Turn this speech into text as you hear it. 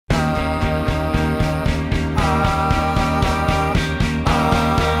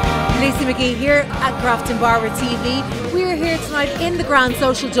McGhee here at Grafton Barber TV. We're here tonight in the Grand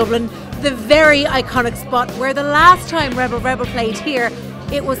Social Dublin, the very iconic spot where the last time Rebel Rebel played here,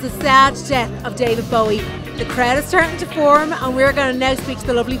 it was the sad death of David Bowie. The crowd is starting to form, and we're going to now speak to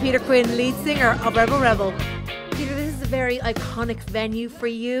the lovely Peter Quinn, lead singer of Rebel Rebel. Peter, this is a very iconic venue for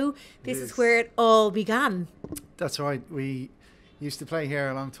you. This is where it all began. That's right. We used to play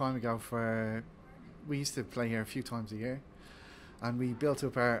here a long time ago. We used to play here a few times a year, and we built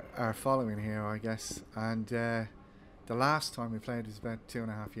up our following here, I guess. And the last time we played was about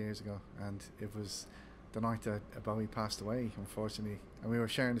 2.5 years ago, and it was the night that Bowie passed away, unfortunately. And we were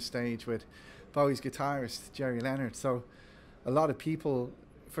sharing the stage with Bowie's guitarist, Jerry Leonard. So a lot of people,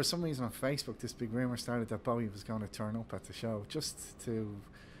 for some reason on Facebook, this big rumour started that Bowie was going to turn up at the show, just to,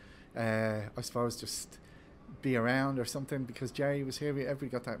 I suppose, just be around or something, because Jerry was here. Everybody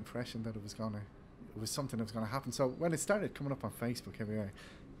got that impression that it was something that was going to happen. So when it started coming up on Facebook everywhere,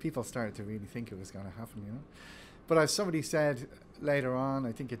 people started to really think it was going to happen, you know. But as somebody said later on,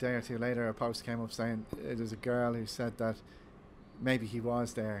 I think a day or two later, a post came up saying it was a girl who said that maybe he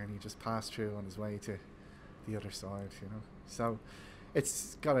was there and he just passed through on his way to the other side, you know. So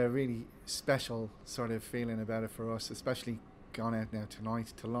it's got a really special sort of feeling about it for us, especially gone out now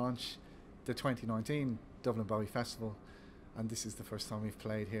tonight to launch the 2019 Dublin Bowie Festival, and this is the first time we've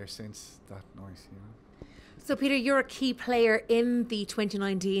played here since that night, you know. So Peter, you're a key player in the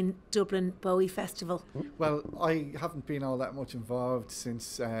 2019 Dublin Bowie Festival. Well, I haven't been all that much involved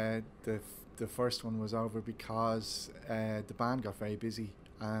since the first one was over, because the band got very busy,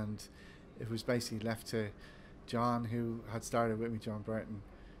 and it was basically left to John, who had started with me, John Burton,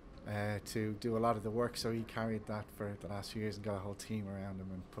 to do a lot of the work. So he carried that for the last few years and got a whole team around him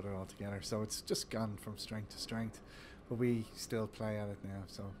and put it all together. So it's just gone from strength to strength, but we still play at it now.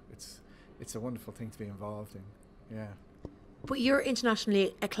 So it's a wonderful thing to be involved in, yeah. But you're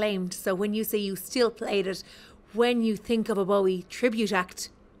internationally acclaimed, so when you say you still played it, when you think of a Bowie tribute act,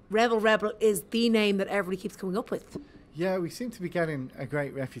 Rebel Rebel is the name that everybody keeps coming up with. Yeah, we seem to be getting a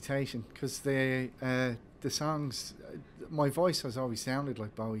great reputation, because the songs, my voice has always sounded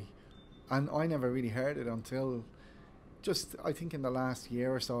like Bowie, and I never really heard it until just, I think in the last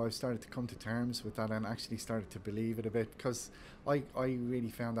year or so, I've started to come to terms with that and actually started to believe it a bit, because I really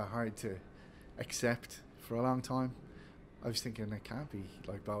found that hard to accept for a long time. I was thinking it can't be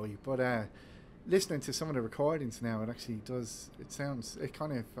like Bowie, but listening to some of the recordings now, it actually does. It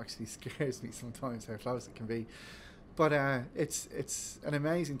kind of actually scares me sometimes how close it can be. But it's an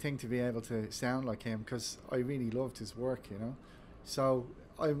amazing thing to be able to sound like him, because I really loved his work, you know. So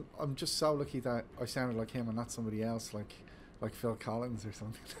I'm just so lucky that I sounded like him and not somebody else, like Phil Collins or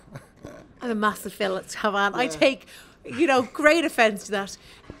something. I'm a massive Phil fan. Yeah. I take, great offence to that.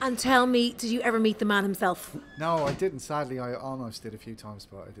 And tell me, did you ever meet the man himself? No, I didn't. Sadly, I almost did a few times,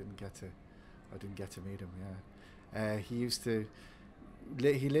 but I didn't get to meet him. Yeah,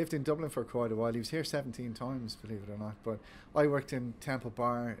 he lived in Dublin for quite a while. He was here 17 times, believe it or not. But I worked in Temple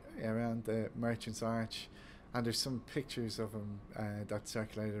Bar around the Merchant's Arch, and there's some pictures of him that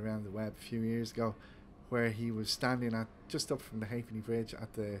circulated around the web a few years ago, where he was standing just up from the Halfpenny Bridge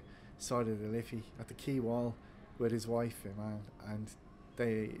at the side of the Liffey, at the quay wall, with his wife, man. And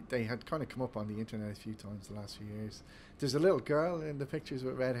they had kind of come up on the internet a few times the last few years. There's a little girl in the pictures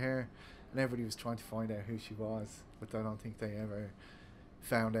with red hair, and everybody was trying to find out who she was, but I don't think they ever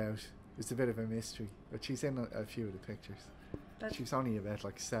found out. It's a bit of a mystery, but she's in a few of the pictures. She's only about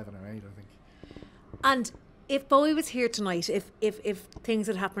like 7 or 8, I think. And if Bowie was here tonight, if things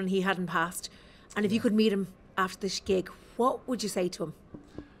had happened and he hadn't passed, and if you could meet him after this gig, what would you say to him?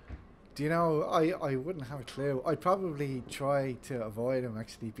 Do you know, I wouldn't have a clue. I'd probably try to avoid him,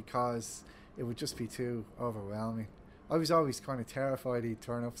 actually, because it would just be too overwhelming. I was always kind of terrified he'd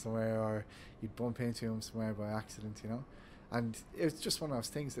turn up somewhere, or you'd bump into him somewhere by accident, you know. And it was just one of those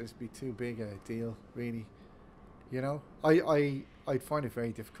things that would be too big a deal, really. You know, I'd find it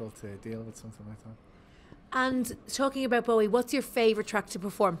very difficult to deal with something like that. And talking about Bowie, what's your favourite track to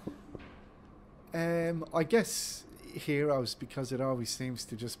perform? I guess Heroes, because it always seems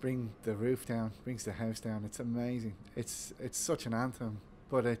to just bring the roof down, brings the house down. It's amazing. It's such an anthem,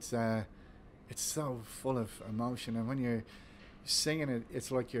 but it's so full of emotion, and when you're singing it,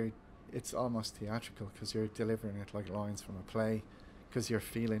 it's almost theatrical, because you're delivering it like lines from a play, because you're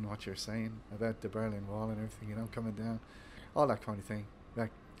feeling what you're saying about the Berlin Wall and everything, you know, coming down, all that kind of thing,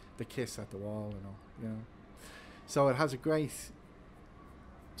 like the kiss at the wall and all, you know. So it has a great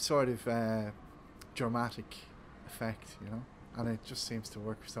sort of dramatic effect, you know, and it just seems to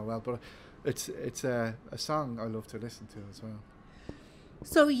work so well. But it's a song I love to listen to as well.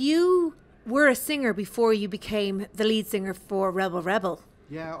 So you were a singer before you became the lead singer for Rebel Rebel.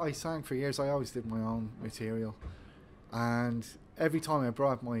 Yeah, I sang for years. I always did my own material, and every time I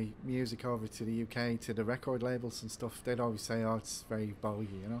brought my music over to the UK to the record labels and stuff, they'd always say, "Oh, it's very Bowie,"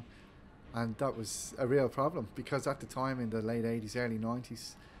 you know, and that was a real problem because at the time in the late '80s, early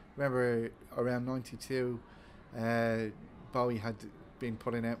 '90s, remember around '92, Bowie had been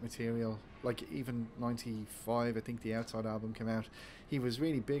putting out material. Like even '95, I think the Outside album came out. He was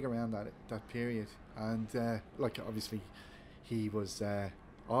really big around that period, and like obviously, he was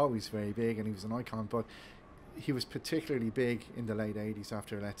always very big, and he was an icon. But he was particularly big in the late '80s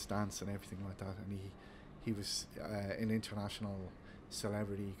after Let's Dance and everything like that, and he was an international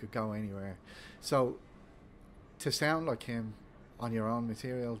celebrity. He could go anywhere. So to sound like him on your own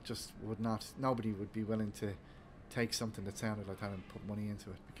material just would not. Nobody would be willing to take something that sounded like that and put money into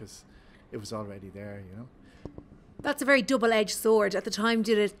it because it was already there, you know. That's a very double-edged sword. At the time,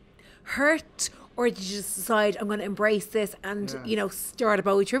 did it hurt, or did you just decide, I'm going to embrace this and, you know, start a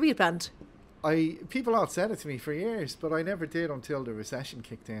Bowie tribute band? People all said it to me for years, but I never did until the recession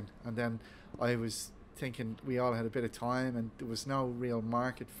kicked in. And then I was thinking we all had a bit of time and there was no real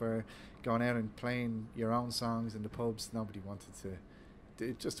market for going out and playing your own songs in the pubs. Nobody wanted to.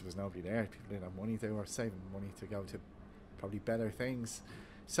 It just was nobody there. People didn't have money. They were saving money to go to probably better things.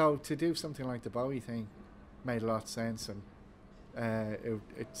 So to do something like the Bowie thing made a lot of sense, and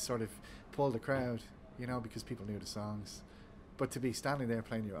it sort of pulled the crowd, you know, because people knew the songs. But to be standing there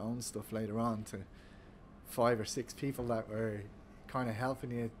playing your own stuff later on to 5 or 6 people that were kind of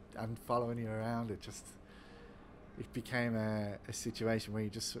helping you and following you around, it became a situation where you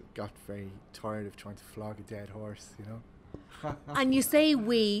just got very tired of trying to flog a dead horse, you know. And you say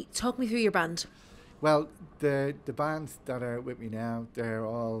talk me through your band. Well, the band that are with me now, they're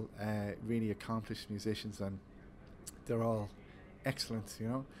all really accomplished musicians, and they're all excellent, you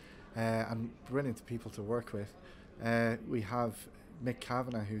know, and brilliant people to work with. We have Mick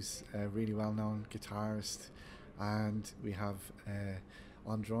Kavanagh, who's a really well-known guitarist, and we have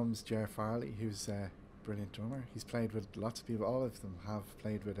on drums Ger Farley, who's a brilliant drummer. He's played with lots of people. All of them have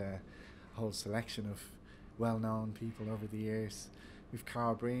played with a whole selection of well-known people over the years. We've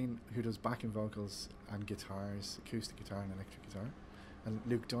Carl Breen, who does backing vocals and guitars, acoustic guitar and electric guitar, and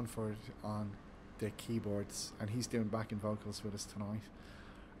Luke Dunford on the keyboards, and he's doing backing vocals with us tonight.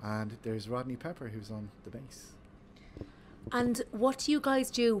 And there's Rodney Pepper, who's on the bass. And what do you guys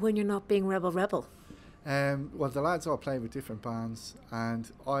do when you're not being Rebel? Well, the lads all play with different bands,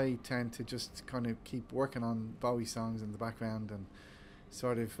 and I tend to just kind of keep working on Bowie songs in the background and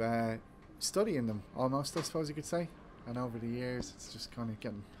sort of studying them almost, I suppose you could say. And over the years, it's just kind of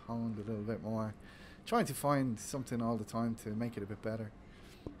getting honed a little bit more, trying to find something all the time to make it a bit better.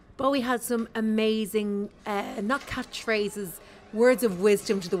 Bowie had some amazing, not catchphrases, words of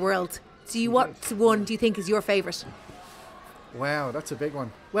wisdom to the world. What one do you think is your favourite? Wow, that's a big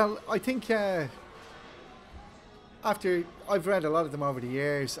one. Well, I think after I've read a lot of them over the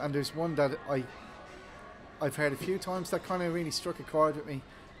years, and there's one that I've heard a few times that kind of really struck a chord with me.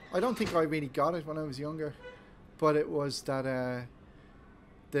 I don't think I really got it when I was younger, but it was that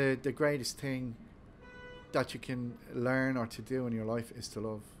the greatest thing that you can learn or to do in your life is to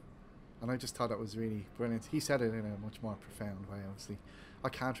love. And I just thought that was really brilliant. He said it in a much more profound way, obviously. I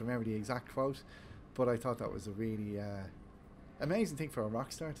can't remember the exact quote, but I thought that was a really amazing thing for a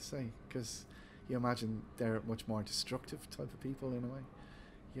rock star to say, because you imagine they're much more destructive type of people in a way,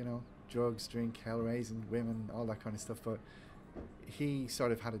 you know, drugs, drink, hell raising, women, all that kind of stuff. But he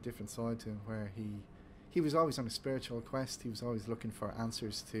sort of had a different side to him, where he was always on a spiritual quest. He was always looking for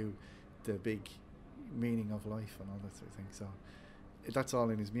answers to the big meaning of life and all that sort of thing. So that's all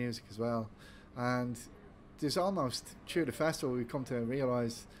in his music as well. And there's almost, through the festival, we come to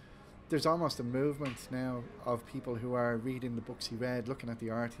realise there's almost a movement now of people who are reading the books he read, looking at the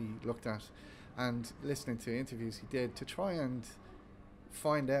art he looked at, and listening to interviews he did to try and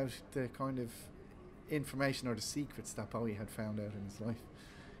find out the kind of information or the secrets that Bowie had found out in his life.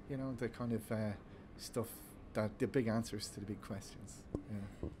 You know, the kind of stuff, that the big answers to the big questions.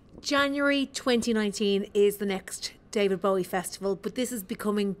 Yeah. January 2019 is the next David Bowie Festival, but this is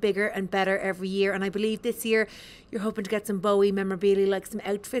becoming bigger and better every year, and I believe this year you're hoping to get some Bowie memorabilia, like some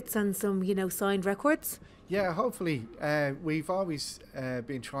outfits and some, you know, signed records. Yeah, hopefully. We've always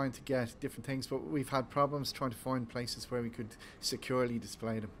been trying to get different things, but we've had problems trying to find places where we could securely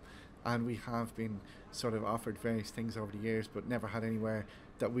display them, and we have been sort of offered various things over the years, but never had anywhere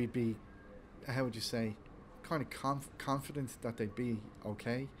that we'd be, how would you say, kind of confident that they'd be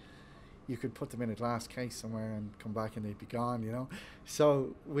okay. You could put them in a glass case somewhere and come back and they'd be gone, you know.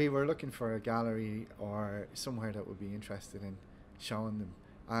 So we were looking for a gallery or somewhere that would be interested in showing them.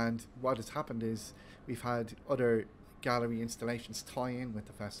 And what has happened is we've had other gallery installations tie in with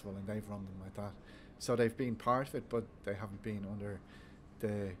the festival, and they've run them like that. So they've been part of it, but they haven't been under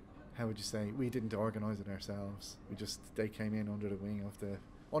the, how would you say, we didn't organise it ourselves. They came in under the wing of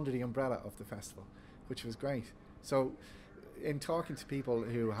under the umbrella of the festival, which was great. So in talking to people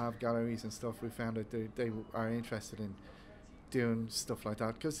who have galleries and stuff, we found that they are interested in doing stuff like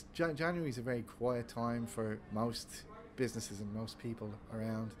that, because January is a very quiet time for most businesses and most people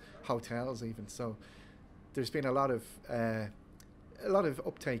around, hotels even. So there's been a lot of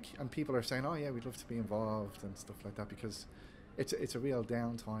uptake, and people are saying, oh yeah, we'd love to be involved and stuff like that, because it's a real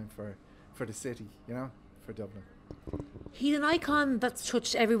downtime for the city, you know, for Dublin. He's an icon that's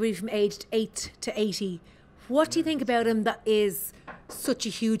touched everybody from aged 8 to 80. What do you think about him that is such a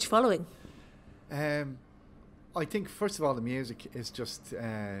huge following? I think, first of all, the music is just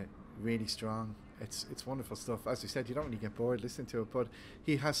really strong. It's wonderful stuff. As you said, you don't really get bored listening to it, but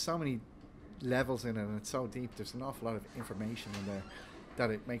he has so many levels in it, and it's so deep. There's an awful lot of information in there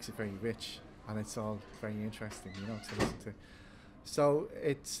that it makes it very rich, and it's all very interesting, you know, to listen to. So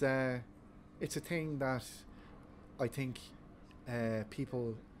it's a thing that I think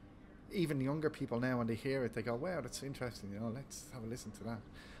people, even younger people now, when they hear it, they go, wow, that's interesting, you know, let's have a listen to that.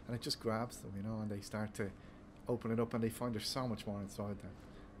 And it just grabs them, you know, and they start to open it up, and they find there's so much more inside there.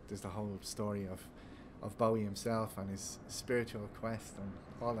 There's the whole story of Bowie himself and his spiritual quest and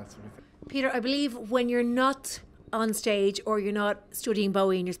all that sort of thing. Peter, I believe when you're not on stage or you're not studying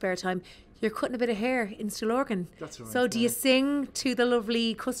Bowie in your spare time, you're cutting a bit of hair in Stillorgan. That's right. So do you sing to the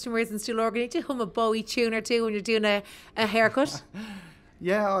lovely customers in Stillorgan? Do you hum a Bowie tune or two when you're doing a haircut?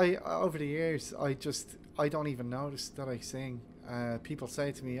 Yeah, over the years, I don't even notice that I sing. People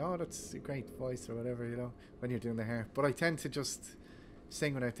say to me, oh, that's a great voice or whatever, you know, when you're doing the hair. But I tend to just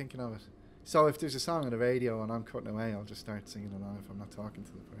sing without thinking of it. So if there's a song on the radio and I'm cutting away, I'll just start singing along if I'm not talking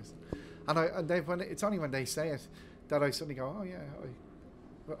to the person. And it's only when they say it that I suddenly go, oh yeah,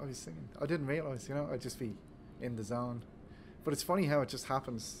 I was singing. I didn't realise, you know, I'd just be in the zone. But it's funny how it just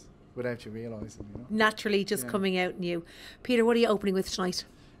happens without you realising, you know. Naturally just coming out in you. Peter, what are you opening with tonight?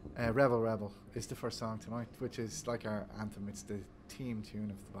 Rebel Rebel is the first song tonight, which is like our anthem. It's the theme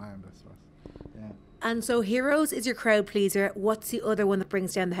tune of the band, I suppose. Yeah. And so Heroes is your crowd pleaser. What's the other one that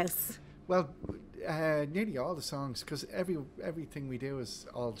brings down the house? Well, nearly all the songs, because everything we do is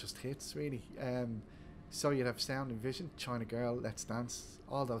all just hits, really. So you'd have Sound and Vision, China Girl, Let's Dance.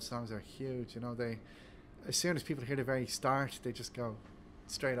 All those songs are huge, you know. As soon as people hear the very start, they just go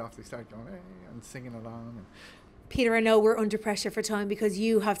straight off. They start going, hey, and singing along. And Peter, I know we're under pressure for time because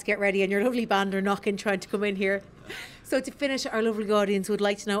you have to get ready and your lovely band are knocking, trying to come in here. So to finish, our lovely audience would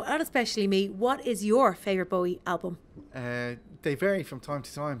like to know, and especially me, what is your favourite Bowie album? They vary from time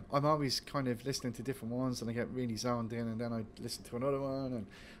to time. I'm always kind of listening to different ones, and I get really zoned in, and then I listen to another one,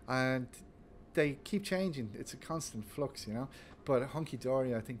 and they keep changing. It's a constant flux, you know. But Hunky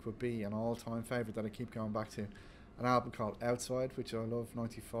Dory, I think, would be an all-time favourite that I keep going back to. An album called Outside, which I love,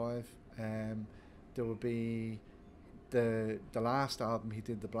 95. There would be the last album he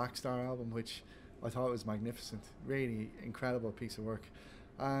did, the Black Star album, which I thought was magnificent. Really incredible piece of work.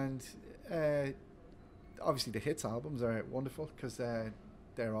 And obviously the hits albums are wonderful, because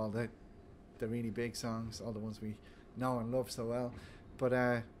they're all the really big songs, all the ones we know and love so well.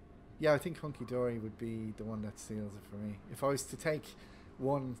 But yeah, I think Hunky Dory would be the one that seals it for me. If I was to take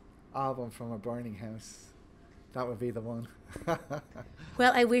one album from a burning house, that would be the one.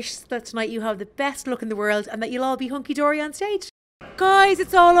 Well, I wish that tonight you have the best luck in the world and that you'll all be hunky-dory on stage. Guys,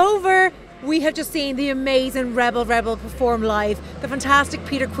 it's all over. We have just seen the amazing Rebel perform live. The fantastic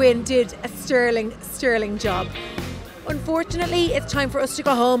Peter Quinn did a sterling job. Unfortunately, it's time for us to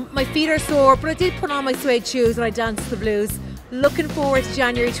go home. My feet are sore, but I did put on my suede shoes and I danced the blues. Looking forward to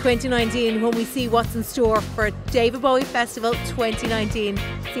January 2019 when we see what's in store for David Bowie Festival 2019.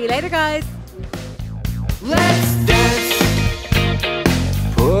 See you later, guys. Let's dance.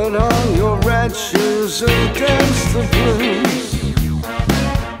 Put on your red shoes and dance the blues.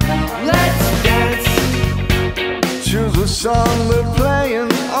 Let's dance to the song that